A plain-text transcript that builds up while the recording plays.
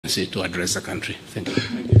competency to address the country. Thank you.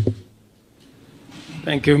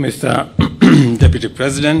 Thank you, Mr. Deputy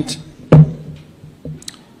President.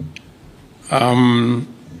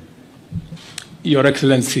 Your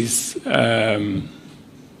Excellencies,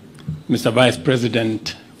 Mr. Vice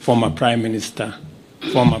President, former Prime Minister,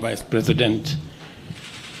 former Vice President,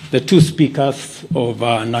 the two speakers of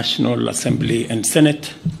our National Assembly and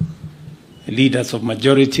Senate, leaders of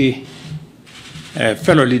majority,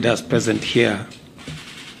 fellow leaders present here.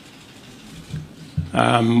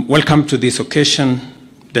 Welcome to this occasion.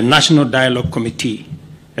 The National Dialogue Committee,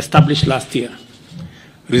 established last year,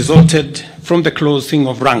 resulted from the closing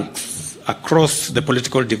of ranks across the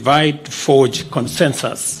political divide to forge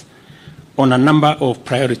consensus on a number of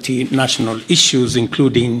priority national issues,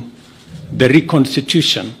 including the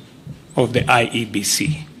reconstitution of the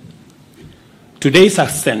IEBC. Today's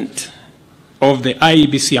assent of the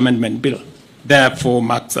IEBC Amendment Bill therefore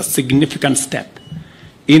marks a significant step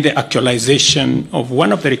in the actualization of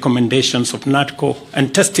one of the recommendations of NADCO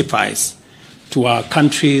and testifies to our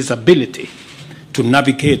country's ability to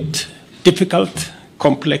navigate difficult,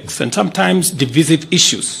 complex, and sometimes divisive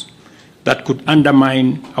issues that could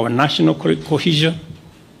undermine our national cohesion,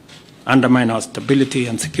 undermine our stability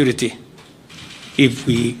and security if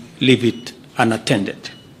we leave it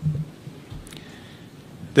unattended.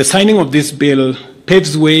 The signing of this bill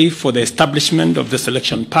paves way for the establishment of the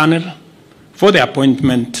selection panel for the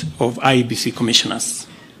appointment of IEBC commissioners.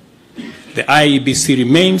 The IEBC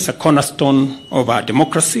remains a cornerstone of our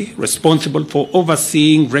democracy, responsible for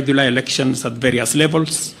overseeing regular elections at various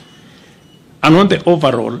levels, and on the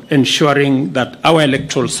overall, ensuring that our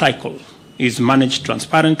electoral cycle is managed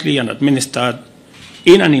transparently and administered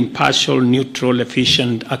in an impartial, neutral,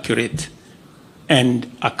 efficient, accurate,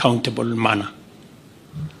 and accountable manner.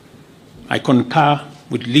 I concur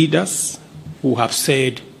with leaders who have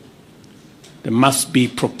said there must be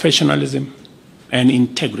professionalism and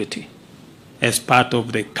integrity as part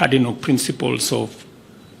of the cardinal principles of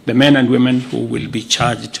the men and women who will be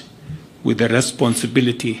charged with the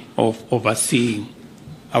responsibility of overseeing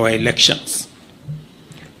our elections.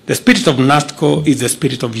 The spirit of NADCO is the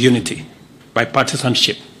spirit of unity,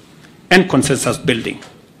 bipartisanship, and consensus building,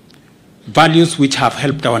 values which have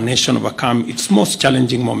helped our nation overcome its most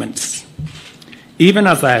challenging moments. Even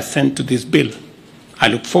as I assent to this bill, I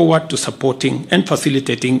look forward to supporting and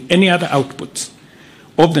facilitating any other outputs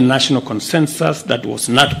of the national consensus that was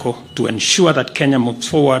NADCO to ensure that Kenya moves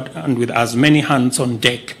forward and with as many hands on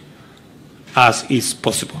deck as is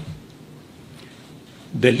possible.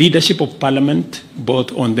 The leadership of Parliament,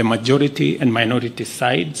 both on the majority and minority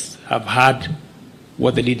sides, have heard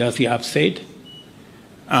what the leaders here have said,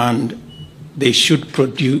 and they should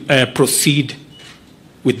proceed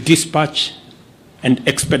with dispatch and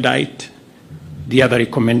expedite the other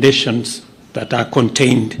recommendations that are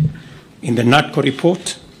contained in the NADCO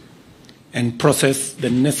report and process the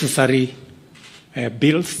necessary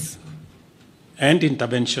bills and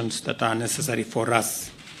interventions that are necessary for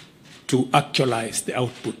us to actualize the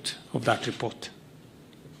output of that report.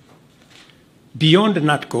 Beyond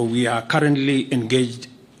NADCO, we are currently engaged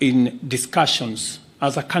in discussions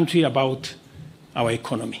as a country about our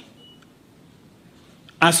economy.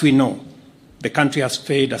 As we know, the country has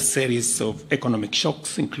faced a series of economic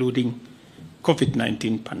shocks, including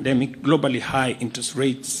COVID-19 pandemic, globally high interest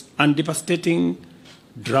rates, and devastating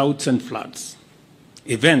droughts and floods,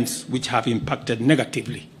 events which have impacted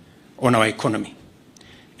negatively on our economy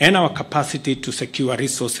and our capacity to secure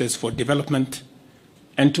resources for development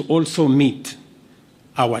and to also meet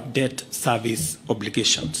our debt service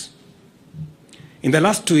obligations. In the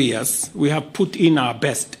last 2 years, we have put in our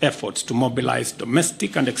best efforts to mobilize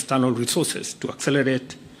domestic and external resources to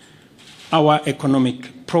accelerate our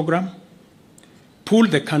economic program, pull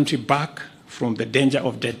the country back from the danger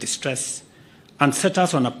of debt distress, and set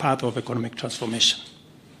us on a path of economic transformation.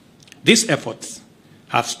 These efforts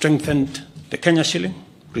have strengthened the Kenya shilling,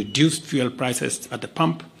 reduced fuel prices at the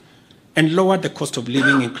pump, and lowered the cost of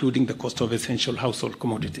living, including the cost of essential household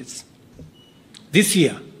commodities. This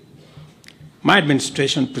year, my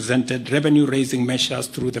administration presented revenue-raising measures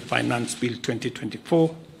through the Finance Bill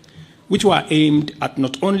 2024, which were aimed at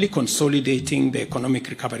not only consolidating the economic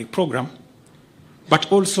recovery program,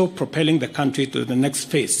 but also propelling the country to the next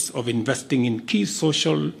phase of investing in key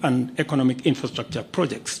social and economic infrastructure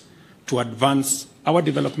projects to advance our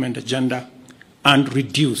development agenda and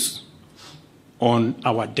reduce on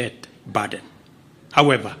our debt burden.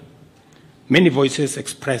 However, many voices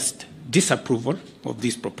expressed disapproval of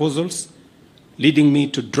these proposals, leading me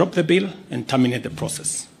to drop the bill and terminate the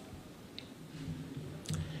process.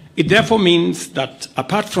 It therefore means that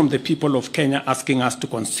apart from the people of Kenya asking us to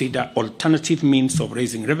consider alternative means of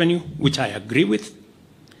raising revenue, which I agree with,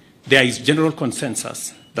 there is general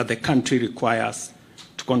consensus that the country requires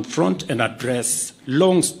to confront and address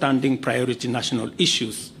long-standing priority national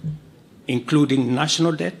issues, including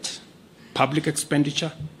national debt, public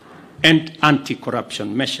expenditure, and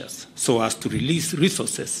anti-corruption measures, so as to release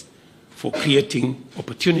resources for creating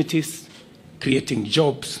opportunities, creating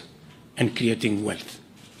jobs, and creating wealth.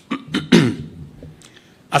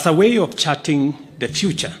 As a way of charting the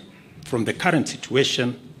future from the current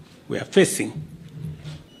situation we are facing,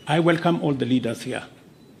 I welcome all the leaders here,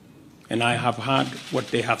 and I have heard what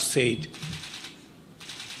they have said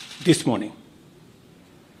this morning,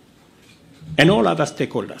 and all other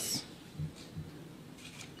stakeholders,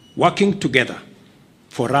 working together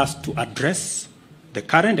for us to address the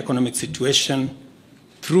current economic situation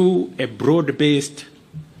through a broad-based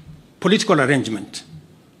political arrangement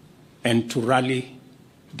and to rally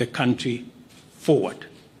the country forward,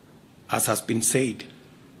 as has been said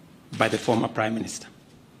by the former Prime Minister.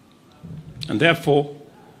 And therefore,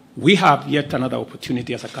 we have yet another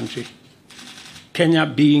opportunity as a country, Kenya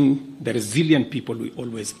being the resilient people we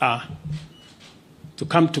always are, to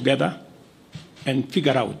come together and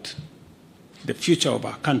figure out the future of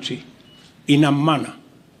our country in a manner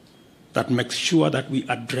that makes sure that we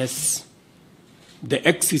address the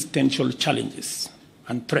existential challenges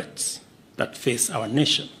and threats that face our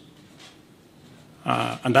nation.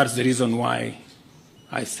 And that's the reason why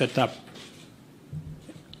I set up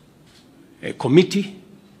a committee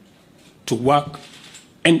to work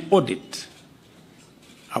and audit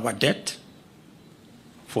our debt,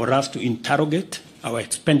 for us to interrogate our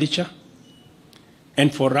expenditure,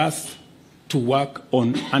 and for us to work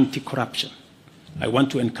on anti-corruption. I want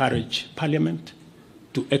to encourage Parliament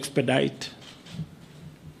to expedite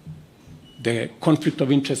the conflict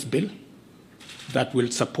of interest bill that will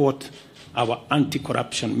support our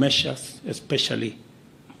anti-corruption measures, especially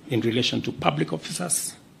in relation to public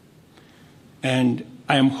officers. And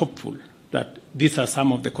I am hopeful that these are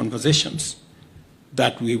some of the conversations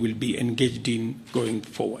that we will be engaged in going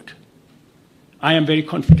forward. I am very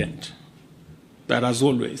confident that, as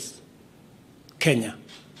always, Kenya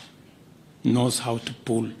knows how to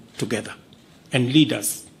pull together, and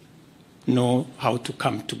leaders know how to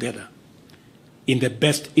come together in the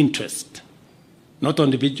best interest, not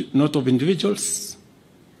of individuals,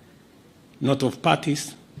 not of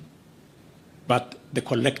parties, but the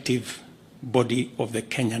collective body of the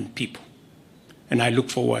Kenyan people. And I look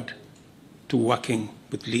forward to working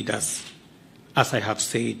with leaders, as I have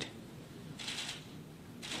said,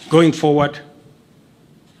 going forward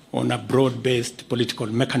on a broad-based political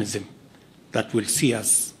mechanism that will see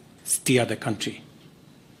us steer the country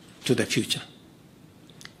to the future.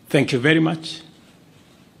 Thank you very much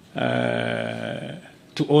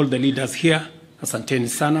to all the leaders here. Asanteni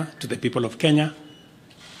sana to the people of Kenya.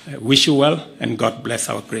 Wish you well, and God bless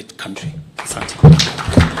our great country.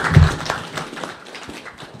 Asante.